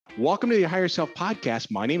Welcome to the Hire Yourself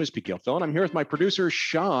podcast. My name is Pete Gilfill, and I'm here with my producer,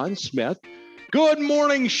 Sean Smith. Good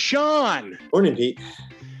morning, Sean. Morning, Pete.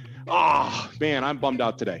 Oh, man, I'm bummed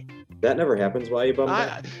out today. That never happens. Why are you bummed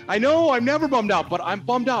out? I know I'm never bummed out, but I'm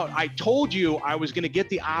bummed out. I told you I was going to get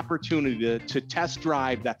the opportunity to test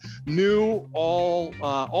drive the new,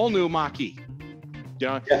 all new Mach-E.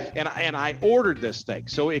 Yeah. And I ordered this thing.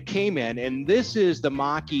 So it came in, and this is the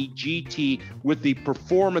Mach-E GT with the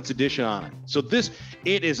Performance Edition on it. So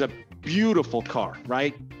it is a beautiful car,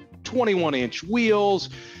 right? 21-inch wheels,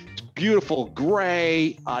 beautiful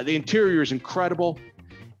gray. The interior is incredible,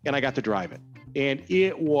 and I got to drive it. And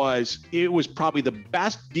it was probably the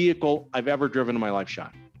best vehicle I've ever driven in my life, Sean.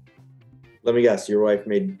 Let me guess, your wife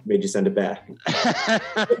made you send it back.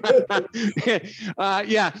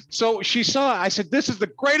 Yeah. So she saw it. I said, this is the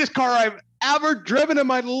greatest car I've ever driven in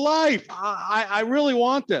my life. I really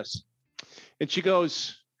want this. And she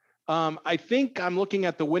goes, I think I'm looking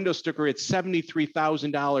at the window sticker. It's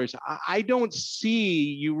 $73,000. I don't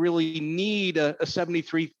see you really need a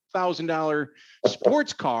 $73,000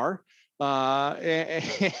 sports car. So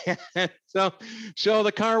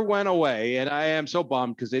the car went away, and I am so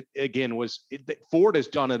bummed because Ford has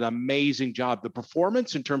done an amazing job. The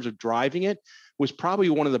performance in terms of driving it was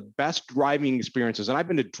probably one of the best driving experiences. And I've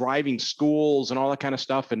been to driving schools and all that kind of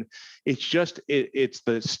stuff. And it's just, it's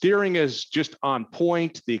the steering is just on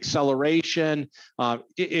point. The acceleration,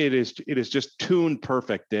 it is just tuned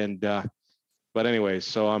perfect. And, but anyways,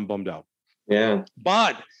 so I'm bummed out. Yeah.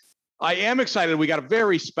 But I am excited. We got a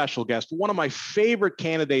very special guest. One of my favorite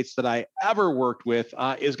candidates that I ever worked with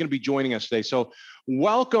is going to be joining us today. So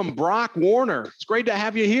welcome, Brock Warner. It's great to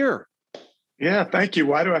have you here. Yeah, thank you.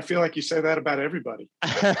 Why do I feel like you say that about everybody?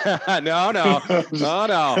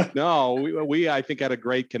 No. We I think had a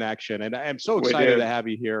great connection, and I'm so excited to have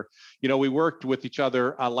you here. You know, we worked with each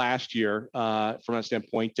other last year from that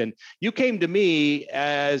standpoint, and you came to me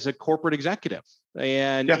as a corporate executive.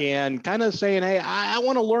 And kind of saying, hey, I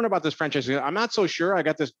want to learn about this franchise. I'm not so sure. I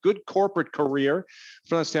got this good corporate career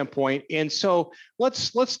from that standpoint. And so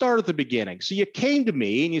let's start at the beginning. So you came to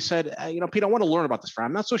me and you said, Pete, I want to learn about this.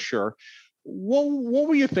 I'm not so sure. What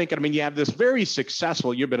were you thinking? I mean, you have this very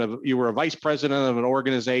successful, you were a vice president of an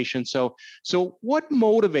organization. So what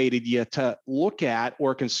motivated you to look at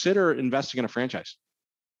or consider investing in a franchise?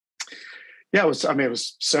 Yeah, it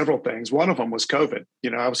was several things. One of them was COVID.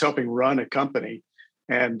 I was helping run a company,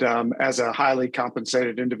 and as a highly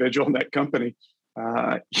compensated individual in that company,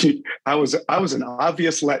 I was an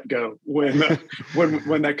obvious let go when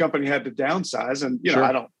that company had to downsize. And Sure.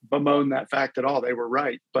 I don't bemoan that fact at all. They were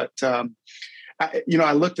right, but I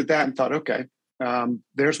looked at that and thought, okay,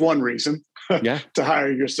 there's one reason to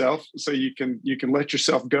hire yourself, so you can let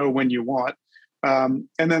yourself go when you want. And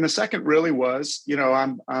then the second really was,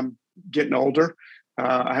 I'm getting older.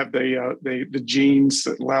 I have the genes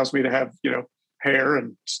that allows me to have, hair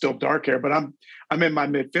and still dark hair, but I'm in my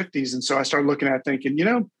mid 50s. And so I started looking at it thinking, there's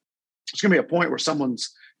going to be a point where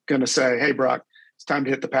someone's going to say, hey, Brock, it's time to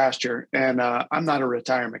hit the pasture. And I'm not a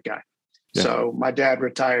retirement guy. Yeah. So my dad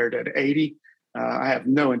retired at 80. I have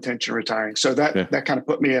no intention of retiring. So that kind of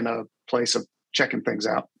put me in a place of checking things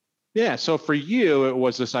out. Yeah. So for you, it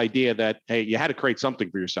was this idea that, hey, you had to create something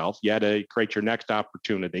for yourself. You had to create your next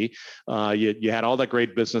opportunity. You had all that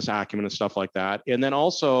great business acumen and stuff like that. And then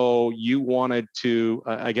also you wanted to,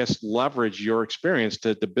 leverage your experience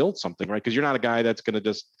to build something, right? Because you're not a guy that's going to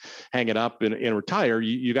just hang it up and retire.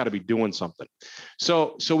 You got to be doing something.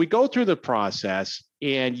 So we go through the process,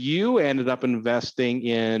 and you ended up investing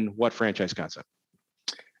in what franchise concept?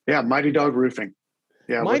 Yeah, Mighty Dog Roofing.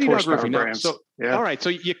 Yeah, Mighty Dog Roofing. Yeah. All right. So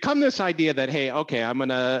you come this idea that, hey, okay, I'm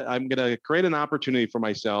gonna create an opportunity for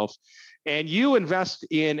myself, and you invest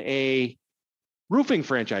in a roofing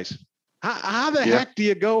franchise. How the heck do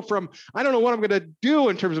you go from I don't know what I'm going to do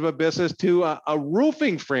in terms of a business to a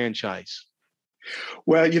roofing franchise?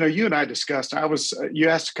 Well, you and I discussed. You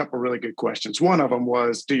asked a couple of really good questions. One of them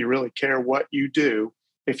was, do you really care what you do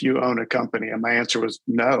if you own a company? And my answer was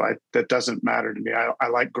no, that doesn't matter to me. I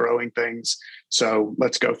like growing things. So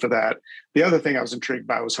let's go for that. The other thing I was intrigued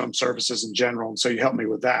by was home services in general. And so you helped me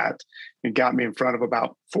with that and got me in front of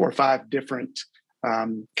about 4 or 5 different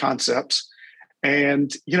concepts.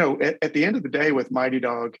 And, at the end of the day with Mighty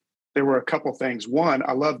Dog, there were a couple things. One,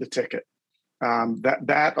 I love the ticket.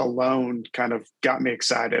 That alone kind of got me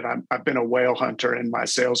excited. I've been a whale hunter in my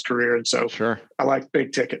sales career. And so I like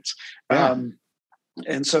big tickets. Yeah.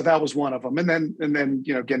 And so that was one of them. And then,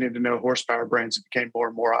 getting to know horsepower brands, it became more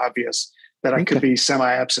and more obvious that I could be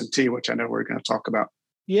semi-absentee, which I know we're going to talk about.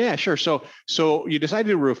 Yeah, sure. So you decided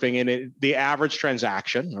to do roofing, and the average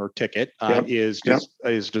transaction or ticket is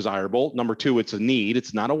desirable. Number two, it's a need;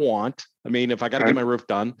 it's not a want. I mean, if I got to get my roof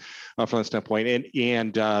done, from that standpoint,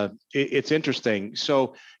 it's interesting.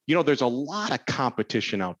 So there's a lot of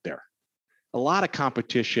competition out there. A lot of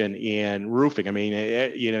competition in roofing. I mean,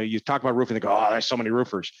 you talk about roofing, they go, "Oh, there's so many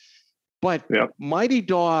roofers," but Mighty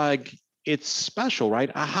Dog, it's special,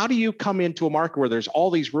 right? How do you come into a market where there's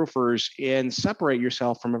all these roofers and separate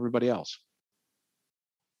yourself from everybody else?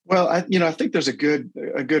 Well, I think there's a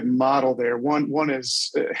good model there. One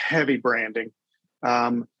is heavy branding.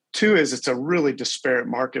 Two is it's a really disparate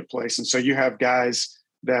marketplace, and so you have guys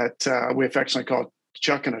that we affectionately call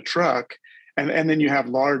chucking a truck, and then you have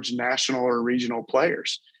large national or regional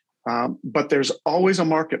players. But there's always a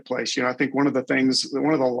marketplace. I think one of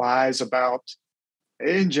the lies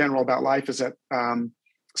in general about life is that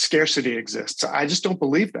scarcity exists. I just don't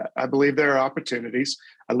believe that. I believe there are opportunities.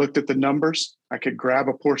 I looked at the numbers. I could grab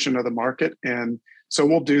a portion of the market. And so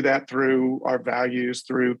we'll do that through our values,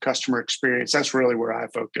 through customer experience. That's really where I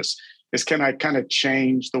focus, is can I kind of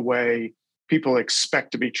change the way people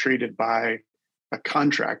expect to be treated by a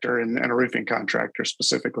contractor and a roofing contractor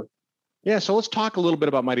specifically. Yeah, so let's talk a little bit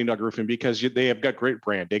about Mighty Dog Roofing, because they have got great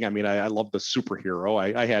branding. I mean, I love the superhero.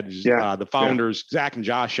 I had the founders, Zach and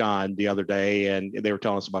Josh, on the other day, and they were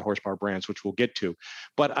telling us about Horsepower Brands, which we'll get to.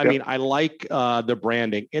 But I mean, I like the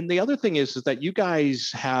branding. And the other thing is that you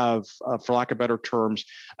guys have, for lack of better terms,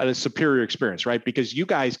 a superior experience, right? Because you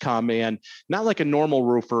guys come in, not like a normal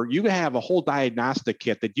roofer, you have a whole diagnostic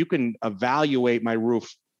kit that you can evaluate my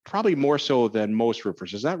roof probably more so than most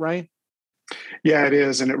roofers. Is that right? Yeah, it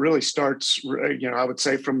is. And it really starts, I would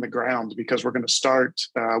say from the ground, because we're going to start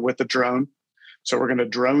with a drone. So we're going to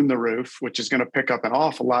drone the roof, which is going to pick up an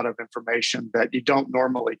awful lot of information that you don't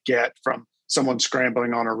normally get from someone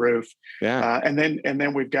scrambling on a roof. Yeah. And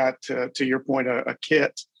then we've got, to your point, a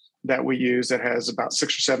kit that we use that has about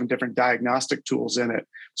 6 or 7 different diagnostic tools in it.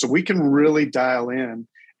 So we can really dial in,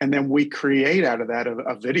 and then we create out of that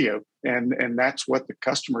a video, and that's what the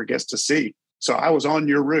customer gets to see. So I was on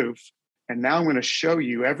your roof, and now I'm going to show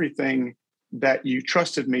you everything that you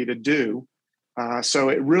trusted me to do. So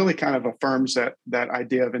it really kind of affirms that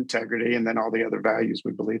idea of integrity, and then all the other values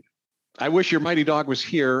we believe. I wish your Mighty Dog was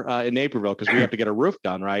here in Naperville, because we have to get a roof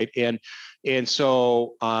done, right? And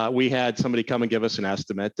so we had somebody come and give us an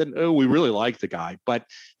estimate, and we really liked the guy, but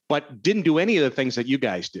didn't do any of the things that you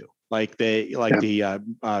guys do. Like the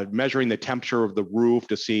measuring the temperature of the roof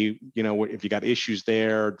to see, if you got issues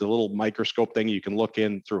there, the little microscope thing, you can look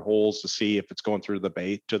in through holes to see if it's going through the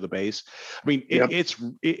base. I mean,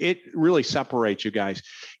 it really separates you guys.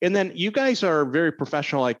 And then you guys are very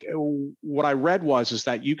professional. Like what I read is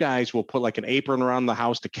that you guys will put like an apron around the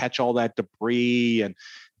house to catch all that debris. And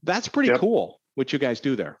that's pretty cool what you guys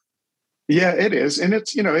do there. Yeah, it is. And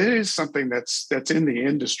it's, it is something that's in the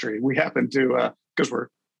industry. We happen to, because we're,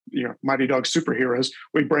 Mighty Dog superheroes,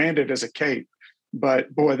 we brand it as a cape,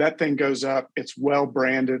 but boy, that thing goes up. It's well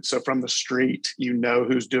branded. So from the street,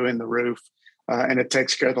 who's doing the roof, and it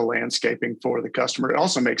takes care of the landscaping for the customer. It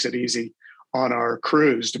also makes it easy on our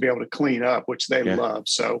crews to be able to clean up, which they love.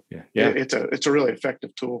 So it's a really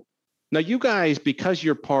effective tool. Now, you guys, because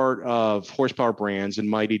you're part of Horsepower Brands and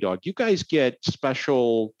Mighty Dog, you guys get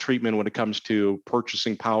special treatment when it comes to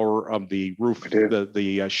purchasing power of the roof,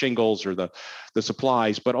 the shingles or the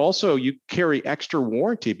supplies, but also you carry extra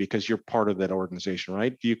warranty because you're part of that organization,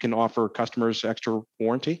 right? You can offer customers extra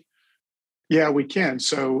warranty? Yeah, we can.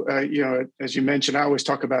 So, as you mentioned, I always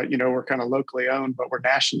talk about, we're kind of locally owned, but we're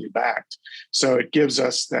nationally backed. So it gives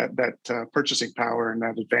us that purchasing power and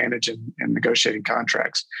that advantage in negotiating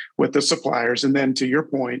contracts with the suppliers. And then to your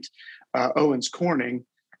point, Owens Corning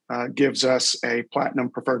gives us a platinum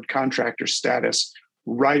preferred contractor status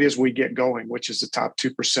right as we get going, which is the top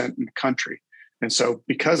 2% in the country. And so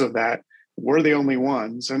because of that, we're the only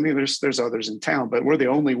ones. I mean, there's others in town, but we're the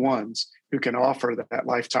only ones who can offer that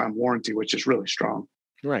lifetime warranty, which is really strong.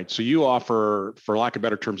 Right. So you offer, for lack of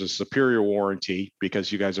better terms, a superior warranty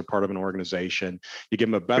because you guys are part of an organization. You give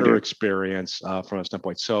them a better experience from a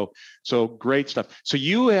standpoint. So great stuff. So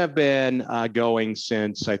you have been going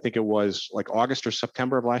since, I think it was like August or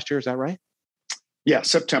September of last year. Is that right? Yeah,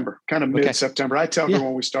 September, kind of mid-September. I tell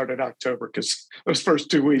everyone we started October because those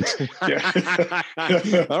first 2 weeks. Yeah.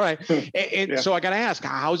 All right. And so I got to ask,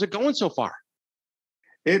 how's it going so far?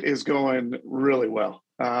 It is going really well.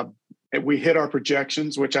 We hit our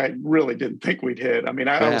projections, which I really didn't think we'd hit. I mean,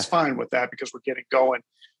 I was fine with that because we're getting going,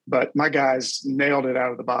 but my guys nailed it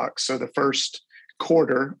out of the box. So the first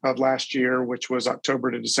quarter of last year, which was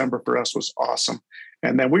October to December for us, was awesome.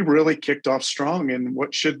 And then we really kicked off strong in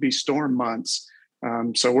what should be storm months.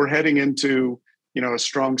 So we're heading into, a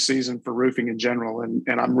strong season for roofing in general. And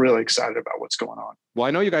I'm really excited about what's going on. Well,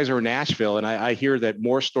 I know you guys are in Nashville, and I hear that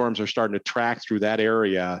more storms are starting to track through that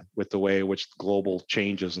area with the way in which global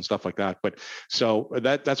changes and stuff like that. But so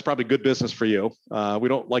that's probably good business for you. We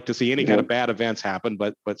don't like to see any kind of bad events happen,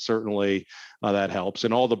 but certainly that helps.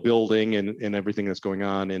 And all the building and everything that's going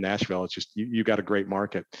on in Nashville, it's just you got a great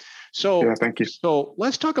market. So thank you. So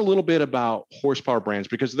let's talk a little bit about Horsepower Brands,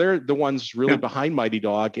 because they're the ones really behind Mighty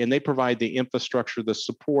Dog, and they provide the infrastructure, the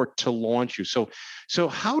support to launch you. So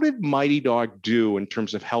how did Mighty Dog do in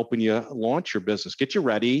terms of helping you launch your business, get you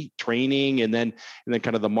ready, training, and then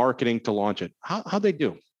kind of the marketing to launch it? How'd they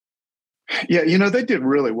do? Yeah, they did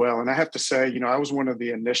really well. And I have to say, I was one of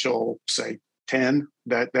the initial, say, 10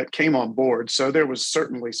 that came on board. So there was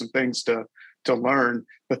certainly some things to learn.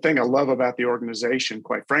 The thing I love about the organization,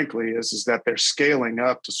 quite frankly, is that they're scaling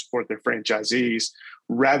up to support their franchisees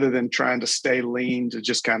rather than trying to stay lean to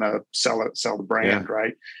just kind of sell the brand,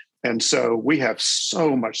 right? And so we have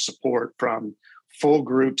so much support from full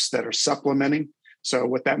groups that are supplementing. So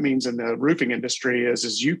what that means in the roofing industry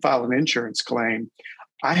is you file an insurance claim,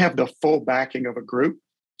 I have the full backing of a group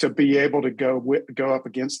to be able to go up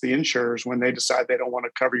against the insurers when they decide they don't want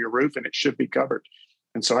to cover your roof and it should be covered.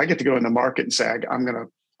 And so I get to go in the market and say, I'm going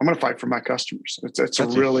to fight for my customers. It's a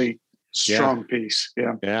really strong piece.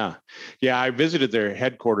 Yeah. I visited their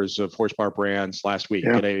headquarters of Horsepower Brands last week.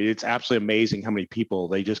 And it's absolutely amazing how many people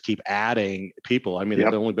they just keep adding people. I mean,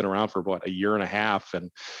 they've only been around for a year and a half,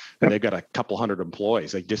 and they've got a couple hundred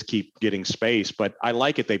employees. They just keep getting space. But I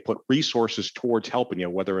like it. They put resources towards helping you,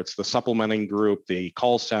 whether it's the supplementing group, the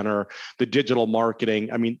call center, the digital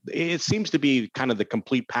marketing. I mean, it seems to be kind of the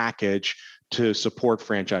complete package to support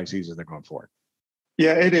franchisees as they're going forward.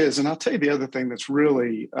 Yeah, it is. And I'll tell you the other thing that's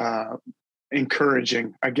really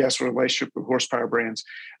encouraging, I guess, relationship with Horsepower Brands.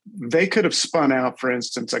 They could have spun out, for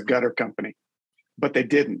instance, a gutter company, but they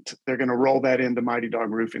didn't. They're going to roll that into Mighty Dog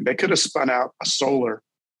Roofing. They could have spun out a solar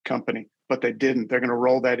company, but they didn't. They're going to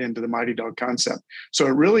roll that into the Mighty Dog concept. So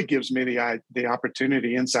it really gives me the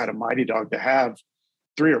opportunity inside of Mighty Dog to have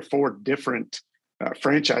 3 or 4 different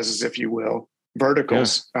franchises, if you will,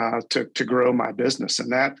 verticals to grow my business.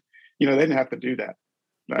 And that, they didn't have to do that.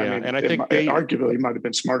 I mean, and I think arguably might have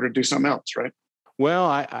been smarter to do something else, right? Well,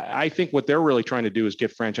 I think what they're really trying to do is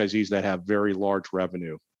get franchisees that have very large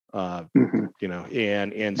revenue, and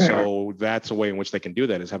so that's a way in which they can do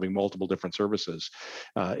that, is having multiple different services.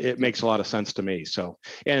 It makes a lot of sense to me. So,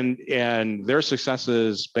 and their success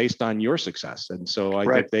is based on your success. And so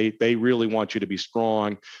I think they really want you to be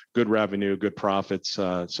strong, good revenue, good profits,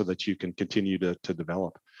 so that you can continue to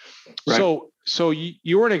develop. Right. So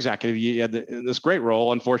you were an executive. You had this great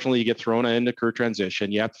role. Unfortunately, you get thrown into career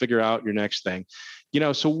transition. You have to figure out your next thing.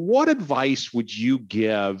 So what advice would you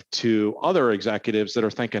give to other executives that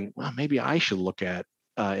are thinking, well, maybe I should look at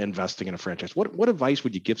investing in a franchise? What advice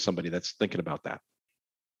would you give somebody that's thinking about that?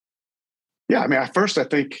 Yeah, I mean, first, I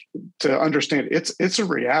think to understand it's a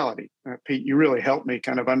reality. Pete, you really helped me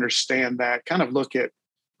kind of understand that, kind of look at,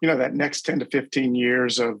 that next 10 to 15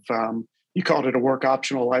 years of, you called it a work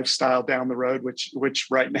optional lifestyle down the road, which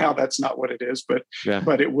right now that's not what it is, but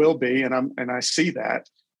it will be. And I see that.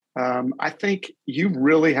 I think you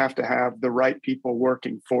really have to have the right people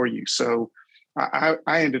working for you. So I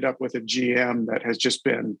ended up with a GM that has just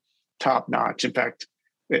been top notch. In fact,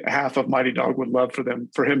 half of Mighty Dog would love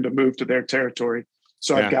for him to move to their territory.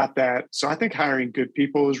 So I've got that. So I think hiring good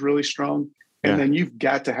people is really strong. And then you've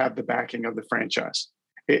got to have the backing of the franchise.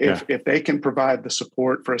 If they can provide the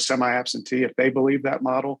support for a semi-absentee, if they believe that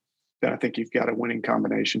model, then I think you've got a winning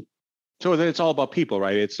combination. So then it's all about people,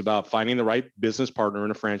 right? It's about finding the right business partner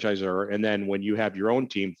and a franchisor. And then when you have your own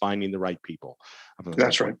team, finding the right people.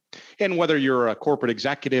 That's right. And whether you're a corporate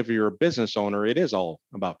executive or you're a business owner, it is all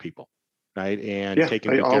about people. Right. And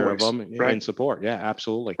taking good care of them and support. Yeah,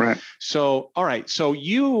 absolutely. Right. So, all right. So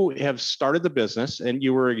you have started the business and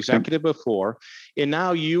you were executive before, and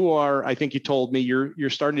now you are, I think you told me you're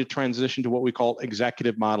starting to transition to what we call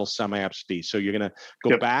executive model semi-absentee. So you're going to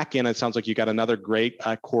go back in. It sounds like you got another great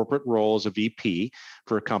corporate role as a VP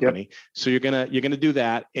for a company. So you're going to do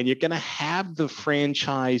that, and you're going to have the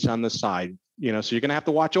franchise on the side. So you're going to have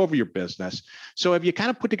to watch over your business. So have you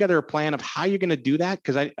kind of put together a plan of how you're going to do that?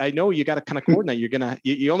 Because I know you got to kind of coordinate.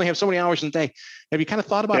 You only have so many hours in a day. Have you kind of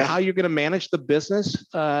thought about how you're going to manage the business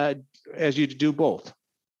as you do both?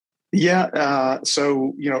 Yeah.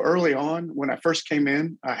 So, early on when I first came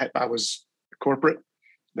in, I was corporate,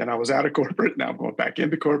 then I was out of corporate. Now I'm going back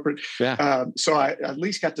into corporate. Yeah. So I at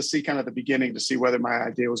least got to see kind of the beginning to see whether my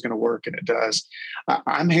idea was going to work, and it does.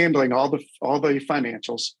 I'm handling all the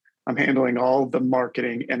financials. I'm handling all the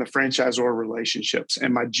marketing and the franchisor relationships.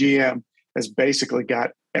 And my GM has basically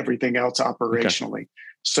got everything else operationally. Okay.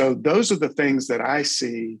 So those are the things that I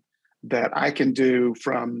see that I can do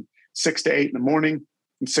from 6 to 8 in the morning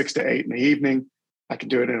and 6 to 8 in the evening. I can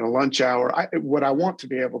do it in a lunch hour. What I want to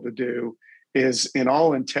be able to do is, in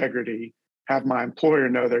all integrity, have my employer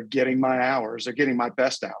know they're getting my hours, they're getting my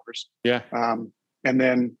best hours. Yeah. And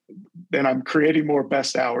then I'm creating more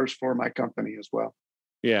best hours for my company as well.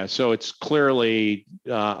 Yeah. So it's clearly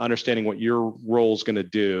understanding what your role is going to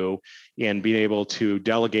do and being able to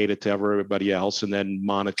delegate it to everybody else and then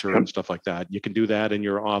monitor and stuff like that. You can do that in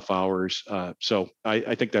your off hours. So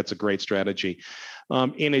I think that's a great strategy.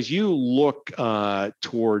 And as you look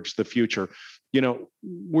towards the future, you know,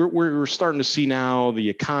 we're starting to see now the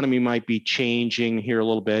economy might be changing here a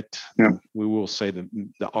little bit. Yeah. We will say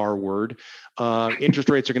the R word. Interest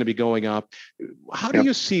rates are going to be going up. How do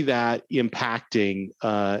you see that impacting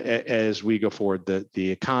as we go forward,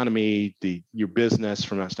 the economy, your business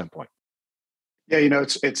from that standpoint? Yeah, you know,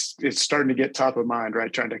 it's starting to get top of mind,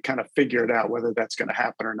 right? Trying to kind of figure it out whether that's going to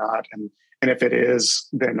happen or not, and if it is,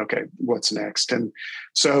 then okay, what's next? And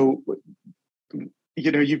so,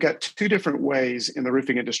 you know, you've got two different ways in the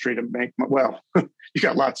roofing industry to make, well, you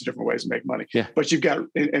got lots of different ways to make money, but you've got,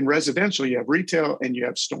 in residential, you have retail and you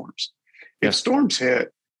have storms. If storms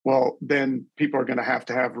hit, well, then people are going to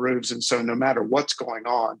have roofs. And so no matter what's going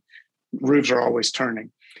on, roofs are always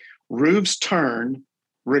turning. Roofs turn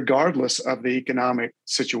regardless of the economic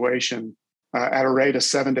situation at a rate of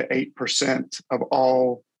 7 to 8% of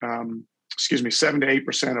all, 7 to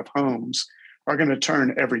 8% of homes are going to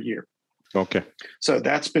turn every year. Okay. So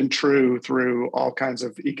that's been true through all kinds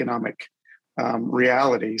of economic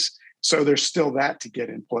realities. So there's still that to get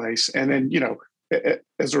in place. And then, you know,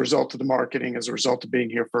 as a result of the marketing, as a result of being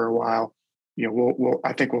here for a while, you know,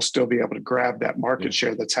 I think we'll still be able to grab that market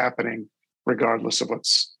share that's happening regardless of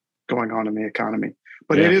what's going on in the economy.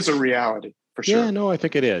 But it is a reality. For sure. Yeah, no, I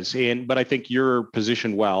think it is. But I think you're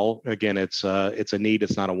positioned well. Again, it's a need,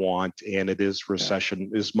 it's not a want, and it is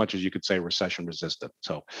recession, as much as you could say recession resistant.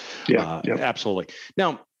 So absolutely.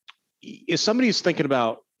 Now, if somebody's thinking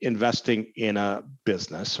about investing in a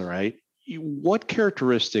business, all right, what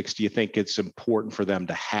characteristics do you think it's important for them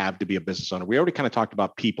to have to be a business owner? We already kind of talked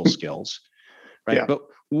about people skills, right? Yeah. But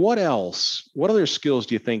what else? What other skills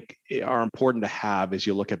do you think are important to have as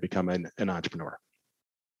you look at becoming an entrepreneur?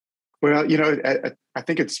 Well, you know, I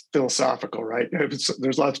think it's philosophical, right?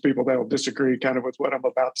 There's lots of people that will disagree kind of with what I'm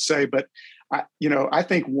about to say, but I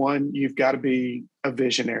think one, you've got to be a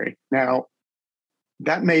visionary. Now,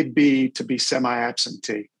 that may be to be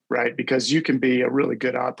semi-absentee, right? Because you can be a really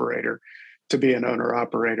good operator to be an owner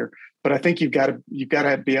operator, but I think you've got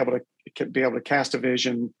to be able to cast a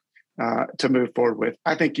vision to move forward with.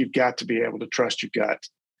 I think you've got to be able to trust your gut.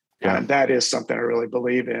 Yeah. That is something I really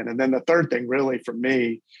believe in. And then the third thing really for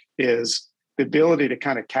me is the ability to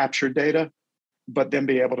kind of capture data, but then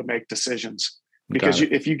be able to make decisions. Because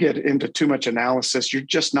if you get into too much analysis, you're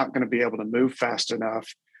just not going to be able to move fast enough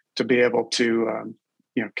to be able to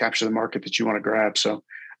capture the market that you want to grab. So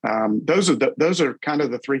those are kind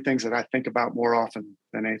of the three things that I think about more often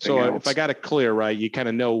than anything else. So if I got it clear, right, you kind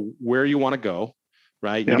of know where you want to go,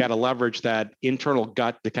 right? You got to leverage that internal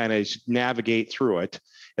gut to kind of navigate through it.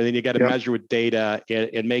 And then you got to measure with data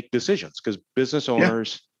and make decisions, because business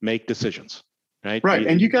owners make decisions, right? Right.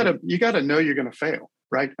 And you got to know you're going to fail,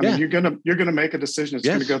 right? I mean, you're going to make a decision. It's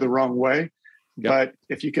going to go the wrong way. Yep. But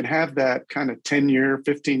if you can have that kind of 10-year,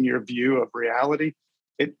 15-year view of reality,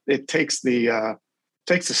 it takes the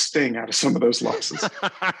sting out of some of those losses.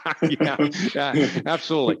 yeah,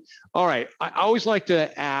 absolutely. All right. I always like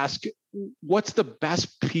to ask, what's the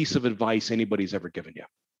best piece of advice anybody's ever given you?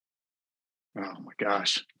 Oh my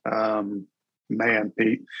gosh, man,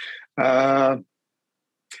 Pete. You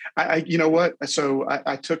know what? So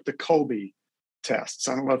I took the Colby tests.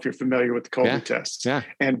 I don't know if you're familiar with the Colby tests. Yeah.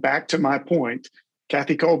 And back to my point,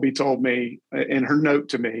 Kathy Colby told me in her note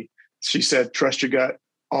to me, she said, trust your gut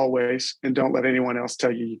always, and don't let anyone else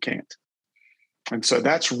tell you can't. And so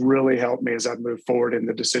that's really helped me as I've moved forward in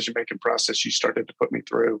the decision-making process she started to put me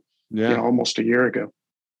through, almost a year ago.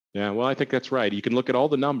 Yeah, well, I think that's right. You can look at all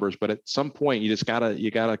the numbers, but at some point, you gotta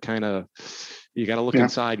look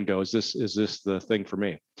inside and go, is this the thing for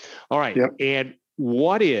me? All right. Yep. And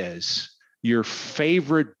what is your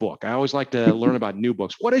favorite book? I always like to learn about new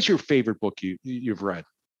books. What is your favorite book you've read?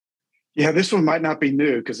 Yeah, this one might not be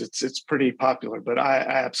new because it's pretty popular, but I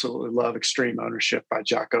absolutely love Extreme Ownership by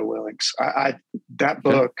Jocko Willink. That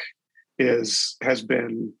book has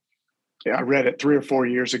been. I read it 3 or 4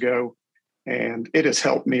 years ago. And it has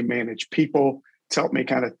helped me manage people. It's helped me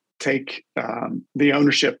kind of take the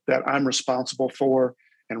ownership that I'm responsible for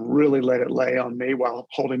and really let it lay on me while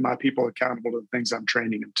holding my people accountable to the things I'm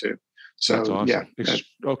training them to. So that's awesome. yeah.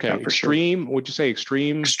 Okay. Yeah, Extreme. Sure. Would you say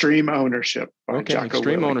extreme? Extreme ownership. Okay. Jocko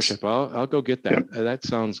Extreme Willings. ownership. I'll go get that. Yep. That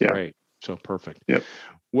sounds Yep. great. So perfect. Yep.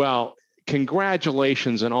 Well,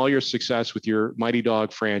 congratulations on all your success with your Mighty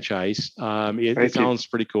Dog franchise. It sounds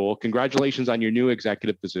pretty cool. Congratulations on your new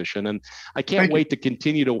executive position. And I can't wait to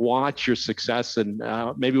continue to watch your success. And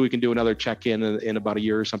maybe we can do another check-in in about a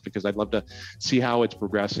year or something, because I'd love to see how it's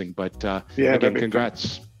progressing. But again,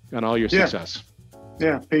 congrats on all your success.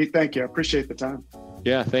 Yeah, Pete, thank you. I appreciate the time.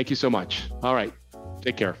 Yeah, thank you so much. All right.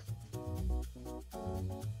 Take care.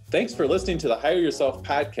 Thanks for listening to the Hire Yourself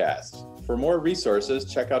podcast. For more resources,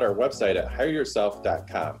 check out our website at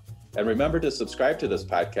hireyourself.com. And remember to subscribe to this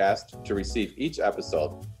podcast to receive each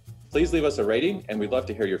episode. Please leave us a rating, and we'd love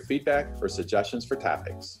to hear your feedback or suggestions for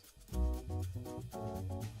topics.